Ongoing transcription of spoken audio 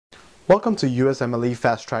Welcome to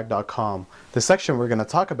USMLEFasttrack.com. The section we're going to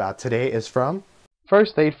talk about today is from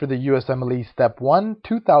First Aid for the USMLE Step 1,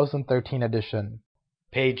 2013 edition.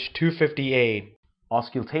 Page 258.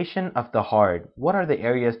 Auscultation of the heart. What are the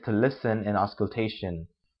areas to listen in auscultation?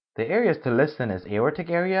 The areas to listen is aortic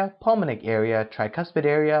area, pulmonic area, tricuspid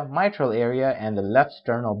area, mitral area, and the left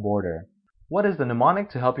sternal border. What is the mnemonic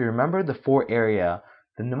to help you remember the four area?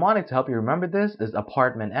 The mnemonic to help you remember this is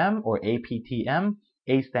apartment M or APTM.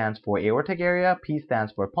 A stands for aortic area, P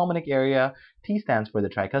stands for pulmonic area, T stands for the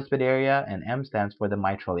tricuspid area, and M stands for the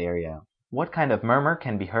mitral area. What kind of murmur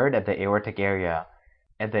can be heard at the aortic area?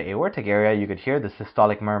 At the aortic area, you could hear the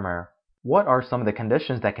systolic murmur. What are some of the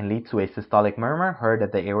conditions that can lead to a systolic murmur heard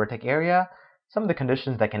at the aortic area? Some of the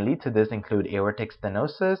conditions that can lead to this include aortic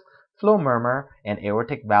stenosis, flow murmur, and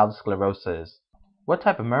aortic valve sclerosis. What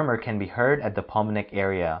type of murmur can be heard at the pulmonic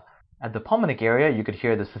area? At the pulmonic area, you could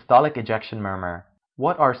hear the systolic ejection murmur.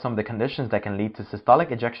 What are some of the conditions that can lead to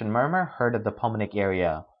systolic ejection murmur heard at the pulmonic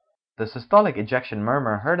area? The systolic ejection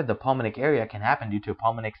murmur heard at the pulmonic area can happen due to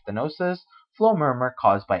pulmonic stenosis, flow murmur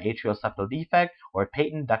caused by atrial septal defect, or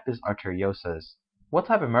patent ductus arteriosus. What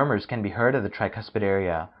type of murmurs can be heard at the tricuspid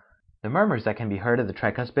area? The murmurs that can be heard at the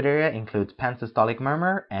tricuspid area includes pansystolic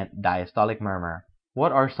murmur and diastolic murmur.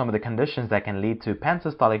 What are some of the conditions that can lead to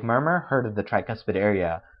pansystolic murmur heard at the tricuspid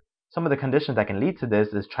area? Some of the conditions that can lead to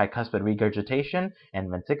this is tricuspid regurgitation and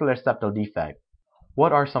ventricular septal defect.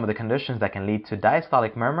 What are some of the conditions that can lead to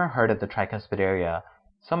diastolic murmur heard at the tricuspid area?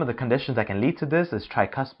 Some of the conditions that can lead to this is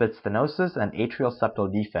tricuspid stenosis and atrial septal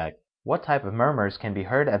defect. What type of murmurs can be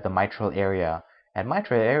heard at the mitral area? At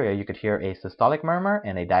mitral area, you could hear a systolic murmur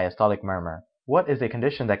and a diastolic murmur. What is a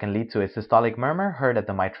condition that can lead to a systolic murmur heard at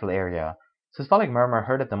the mitral area? Systolic murmur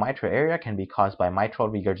heard at the mitral area can be caused by mitral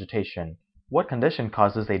regurgitation. What condition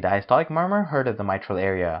causes a diastolic murmur heard at the mitral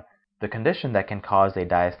area? The condition that can cause a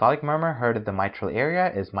diastolic murmur heard at the mitral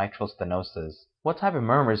area is mitral stenosis. What type of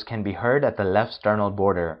murmurs can be heard at the left sternal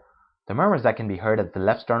border? The murmurs that can be heard at the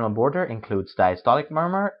left sternal border includes diastolic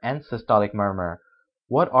murmur and systolic murmur.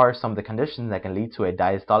 What are some of the conditions that can lead to a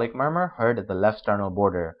diastolic murmur heard at the left sternal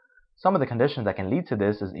border? Some of the conditions that can lead to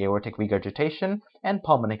this is aortic regurgitation and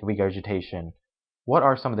pulmonic regurgitation. What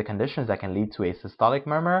are some of the conditions that can lead to a systolic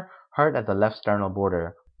murmur heard at the left sternal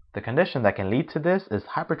border? The condition that can lead to this is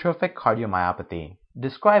hypertrophic cardiomyopathy.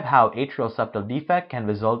 Describe how atrial septal defect can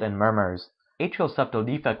result in murmurs. Atrial septal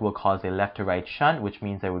defect will cause a left to right shunt, which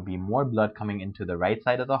means there would be more blood coming into the right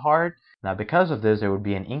side of the heart. Now because of this, there would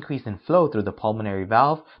be an increase in flow through the pulmonary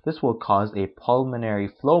valve. This will cause a pulmonary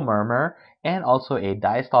flow murmur and also a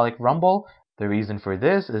diastolic rumble. The reason for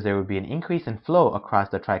this is there would be an increase in flow across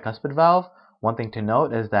the tricuspid valve. One thing to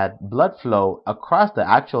note is that blood flow across the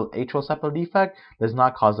actual atrial septal defect does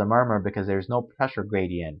not cause a murmur because there is no pressure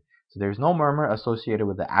gradient. So there's no murmur associated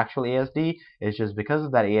with the actual ASD. It's just because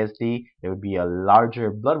of that ASD, there would be a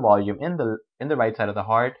larger blood volume in the right side of the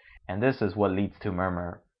heart, and this is what leads to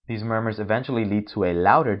murmur. These murmurs eventually lead to a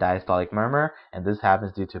louder diastolic murmur, and this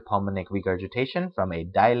happens due to pulmonic regurgitation from a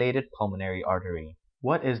dilated pulmonary artery.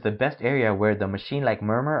 What is the best area where the machine-like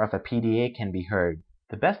murmur of a PDA can be heard?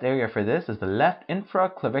 The best area for this is the left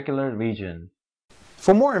infraclavicular region.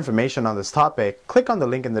 For more information on this topic, click on the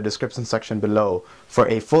link in the description section below. For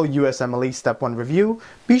a full USMLE Step 1 review,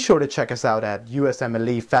 be sure to check us out at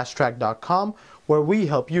USMLEFasttrack.com, where we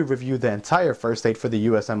help you review the entire first aid for the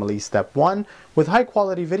USMLE Step 1 with high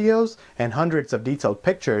quality videos and hundreds of detailed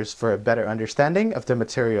pictures for a better understanding of the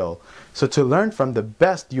material. So to learn from the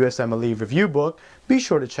best USMLE review book, be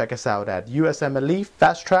sure to check us out at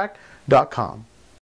USMLEFasttrack.com.